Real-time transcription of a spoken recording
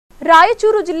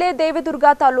ರಾಯಚೂರು ಜಿಲ್ಲೆ ದೇವದುರ್ಗ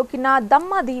ತಾಲೂಕಿನ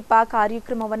ದಮ್ಮದೀಪ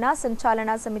ಕಾರ್ಯಕ್ರಮವನ್ನು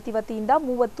ಸಂಚಾಲನಾ ಸಮಿತಿ ವತಿಯಿಂದ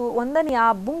 31ನೇ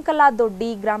ಬುಂಕಲದೊಡ್ಡಿ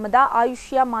ಗ್ರಾಮದ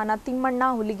ಆಯುಷ್ಯಮಾನ ತಿಮ್ಮಣ್ಣ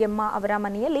ಹುಲಿಗೆಮ್ಮ ಅವರ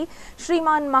ಮನೆಯಲ್ಲಿ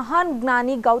ಶ್ರೀಮಾನ್ ಮಹಾನ್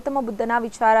ಜ್ಞಾನಿ ಗೌತಮ ಬುದ್ಧನ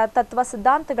ವಿಚಾರ ತತ್ವ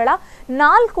ಸಿದ್ಧಾಂತಗಳ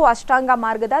 4 ಅಷ್ಟಾಂಗ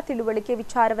ಮಾರ್ಗದ ತಿಳುವಳಿಕೆ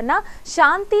ವಿಚಾರವನ್ನ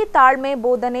ಶಾಂತಿ ತಾಳ್ಮೆ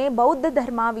ಬೋಧನೆ ಬೌದ್ಧ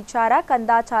ಧರ್ಮ ವಿಚಾರ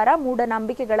ಕಂದಾಚಾರ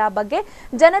ಮೂಢನಂಬಿಕೆಗಳ ಬಗ್ಗೆ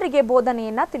ಜನರಿಗೆ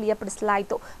ಬೋಧನೆಯನ್ನ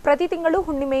ತಿಳಿಯಪಡಿಸಲಾಯಿತು। ಪ್ರತಿ ತಿಂಗಳು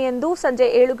ಹುಣ್ಣಿಮೆಯಂದು ಸಂಜೆ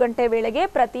 7 ಗಂಟೆ ವೇಳೆಗೆ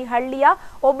ಪ್ರತಿ ಹಳ್ಳಿಯ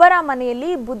ಒಬ್ಬರ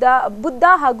ಮನೆಯಲ್ಲಿ ಬುದ್ಧ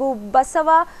ಹಾಗೂ ಬಸವ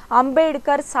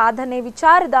ಅಂಬೇಡ್ಕರ್ ಸಾಧನೆ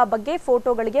ವಿಚಾರದ ಬಗ್ಗೆ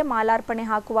ಫೋಟೋಗಳಿಗೆ ಮಾಲಾರ್ಪಣೆ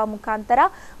ಹಾಕುವ ಮುಖಾಂತರ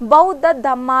ಬೌದ್ಧ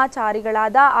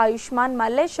ಧಮ್ಮಾಚಾರಿಗಳಾದ ಆಯುಷ್ಮಾನ್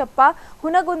ಮಲ್ಲೇಶಪ್ಪ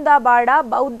ಹುನಗುಂದಬಾಡ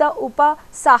ಬೌದ್ಧ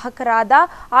ಉಪಸಾಹಕರಾದ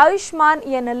ಆಯುಷ್ಮಾನ್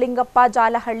ಎನ್ ಲಿಂಗಪ್ಪ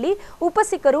ಜಾಲಹಳ್ಳಿ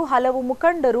ಉಪಸಿಕರು ಹಲವು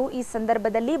ಮುಖಂಡರು ಈ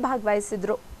ಸಂದರ್ಭದಲ್ಲಿ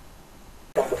ಭಾಗವಹಿಸಿದರು।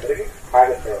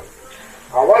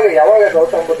 ಯಾವಾಗ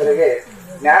ಗೌತಮ ಬುದ್ಧರಿಗೆ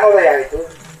ಜ್ಞಾನೋದಯ ಆಯಿತು,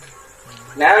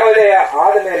 ಜ್ಞಾನೋದಯ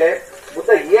ಆದ ಮೇಲೆ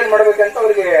ಬುದ್ಧ ಏನ್ ಮಾಡ್ಬೇಕಂತ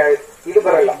ಅವ್ರಿಗೆ ಇದು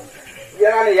ಬರಲ್ಲ।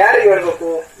 ನಾನು ಯಾರಿಗೆ ಹೇಳ್ಬೇಕು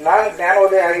ನಾನು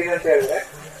ಜ್ಞಾನೋದಯ ಆಗಿದೆ ಅಂತ ಹೇಳಿದ್ರೆ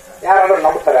ಯಾರಾದ್ರೂ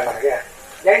ನಂಬ್ತಾರೆ ನನಗೆ?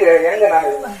 ಹೆಂಗ ನಾನು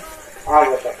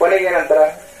ಆಗ್ಬೇಕ? ಕೊನೆಗೆ ಏನಂತಾರ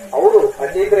ಅವರು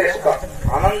ಅತೀಂದ್ರಿಯ ಸುಖ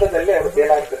ಆನಂದದಲ್ಲಿ ಅವರು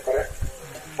ತೇಲಾಗ್ತಿರ್ತಾರೆ।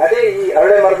 ಅದೇ ಈ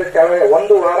ಅರಳಿ ಮರದ ಕೆಳಗೆ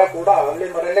 1 ವಾರ ಕೂಡ ಅರಳಿ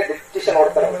ಮರನ್ನೇ ದಿಟ್ಟಿಸಿ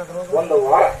ನೋಡ್ತಾರೆ। 1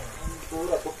 ವಾರ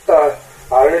ಪೂರ ಸುತ್ತ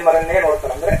ಅರಳಿ ಮರನ್ನೇ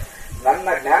ನೋಡ್ತಾರೆ। ಅಂದ್ರೆ ನನ್ನ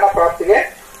ಜ್ಞಾನ ಪ್ರಾಪ್ತಿಗೆ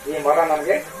ಈ ಮರ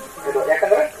ನಮ್ಗೆ ಇದು,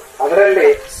 ಯಾಕಂದ್ರೆ ಅದರಲ್ಲಿ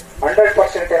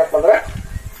 100% ಏನಪ್ಪ ಅಂದ್ರೆ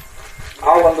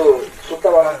ಆ ಒಂದು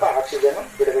ಶುದ್ಧವಾದಂತ ಆಕ್ಸಿಜನ್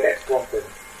ಬಿಡುಗಡೆ ಹೋಗ್ತದೆ।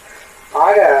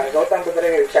 ಆಗ ಗೌತಮ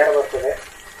ಬುದ್ಧರಿಗೆ ವಿಚಾರ ಬರ್ತದೆ,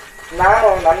 ನಾನು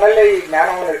ನನ್ನಲ್ಲೇ ಈ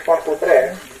ಜ್ಞಾನವನ್ನು ಇಟ್ಕೊಂಡು ಕೂತ್ರೆ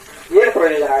ಏನು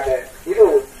ಪ್ರಯೋಜನ ಇದೆ? ಇದು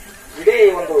ಇಡೀ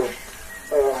ಒಂದು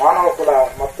ಮಾನವ ಕುಲ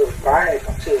ಮತ್ತು ಪ್ರಾಣಿ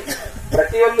ಪಕ್ಷಿ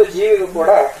ಪ್ರತಿಯೊಂದು ಜೀವಿಗೂ ಕೂಡ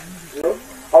ಇವರು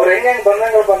ಅವ್ರು ಹೆಂಗ್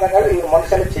ಬಂದಂಗ ಇವ್ರ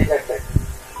ಮನಸ್ಸಲ್ಲಿ ಚೇಂಜ್ ಆಗ್ತಾ ಇದೆ।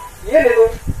 ಏನಿದು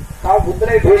ನಾವು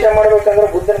ಬುದ್ಧನಿಗೆ ದ್ವೇಷ ಮಾಡ್ಬೇಕಂದ್ರೆ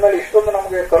ಬುದ್ಧನ ಮೇಲೆ ಇಷ್ಟೊಂದು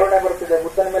ನಮ್ಗೆ ಕರುಣೆ ಬರ್ತಿದೆ,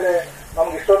 ಬುದ್ಧನ ಮೇಲೆ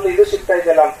ನಮ್ಗೆ ಇಷ್ಟೊಂದು ಇದು ಸಿಗ್ತಾ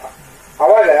ಇದೆಯಲ್ಲ ಅಂತ।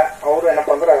 ಅವಾಗ ಅವ್ರು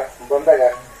ಏನಪ್ಪಾ ಅಂದ್ರ ಬಂದಾಗ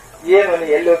ಏನು ನೀ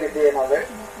ಎಲ್ಲಿ ಹೋಗಿದ್ದೆ ಏನೋ ಅಂದ್ರೆ,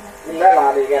 ಇಲ್ಲ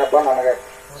ನಾನೀಗೇನಪ್ಪ ನನಗೆ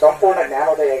ಸಂಪೂರ್ಣ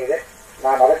ಜ್ಞಾನೋದಯ ಆಗಿದೆ,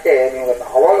 ನಾನು ಅದಕ್ಕೆ ನೀವು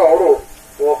ಅವಾಗ ಅವರು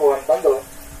ಓಹೋ ಅಂತಂದು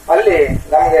ಅಲ್ಲಿ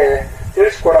ನಮ್ಗೆ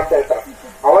ತಿಳಿಸ್ಕೊಡಂತ ಹೇಳ್ತಾರ।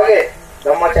 ಅವಾಗೆ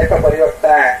ಧಮ್ಮಚಕ್ರ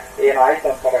ಪರಿವರ್ತನೆ ಏನು ಆಯ್ತು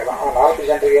ಅಂತಾರಲ್ಲ, ಆ 4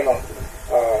 ಜನರಿಗೆ ಏನು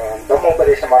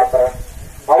ಧಮ್ಮೋಪದೇಶ ಮಾಡ್ತಾರ।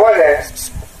 ಅವಾಗ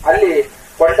ಅಲ್ಲಿ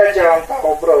ಕೊಂಡಜ್ಜ ಅಂತ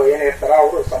ಒಬ್ರು ಏನಿರ್ತಾರ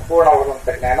ಅವರು ಸಂಪೂರ್ಣವಾದಂತ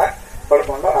ಜ್ಞಾನ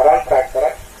ಪಡ್ಕೊಂಡು ಅರಂತರ ಆಗ್ತಾರ।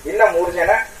 ಇನ್ನ 3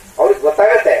 ಜನ ಅವ್ರಿಗೆ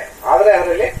ಗೊತ್ತಾಗತ್ತೆ, ಆದ್ರೆ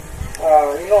ಅದರಲ್ಲಿ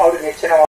ಇನ್ನೂ ಅವ್ರಿಗೆ ಹೆಚ್ಚಿನ